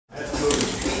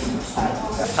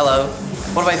Hello.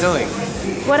 What am I doing?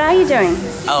 What are you doing?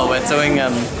 Oh, we're doing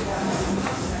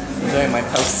my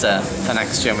poster for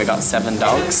next year and we got 7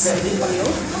 dogs.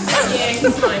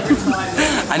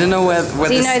 I don't know where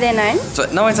Do you know their names?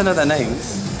 No, I don't know their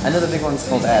names. I know the big one's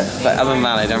called Ed, but other than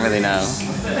that I don't really know.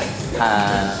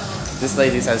 This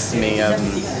lady says to me,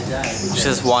 she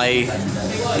says, why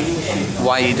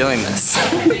are you doing this?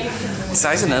 So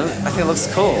I don't know, I think it looks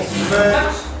cool.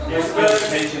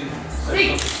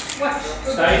 I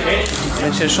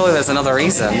mean, surely there's another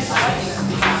reason.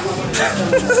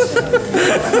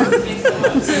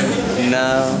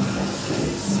 No.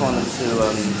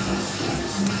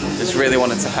 Just really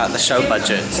wanted to hurt the show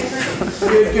budget.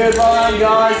 Good, well done,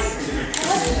 guys.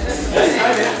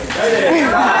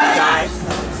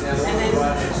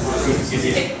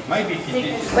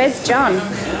 Where's John?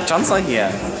 John's not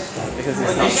here because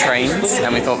he's not trained,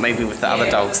 and we thought maybe with the other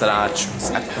dogs that are,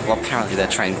 well, apparently they're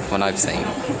trained from what I've seen.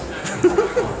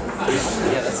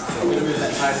 Yeah, that's cool.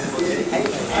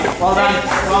 Well done.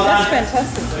 Well done. That's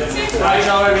fantastic. Right,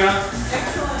 over here.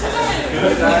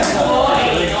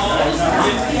 Good.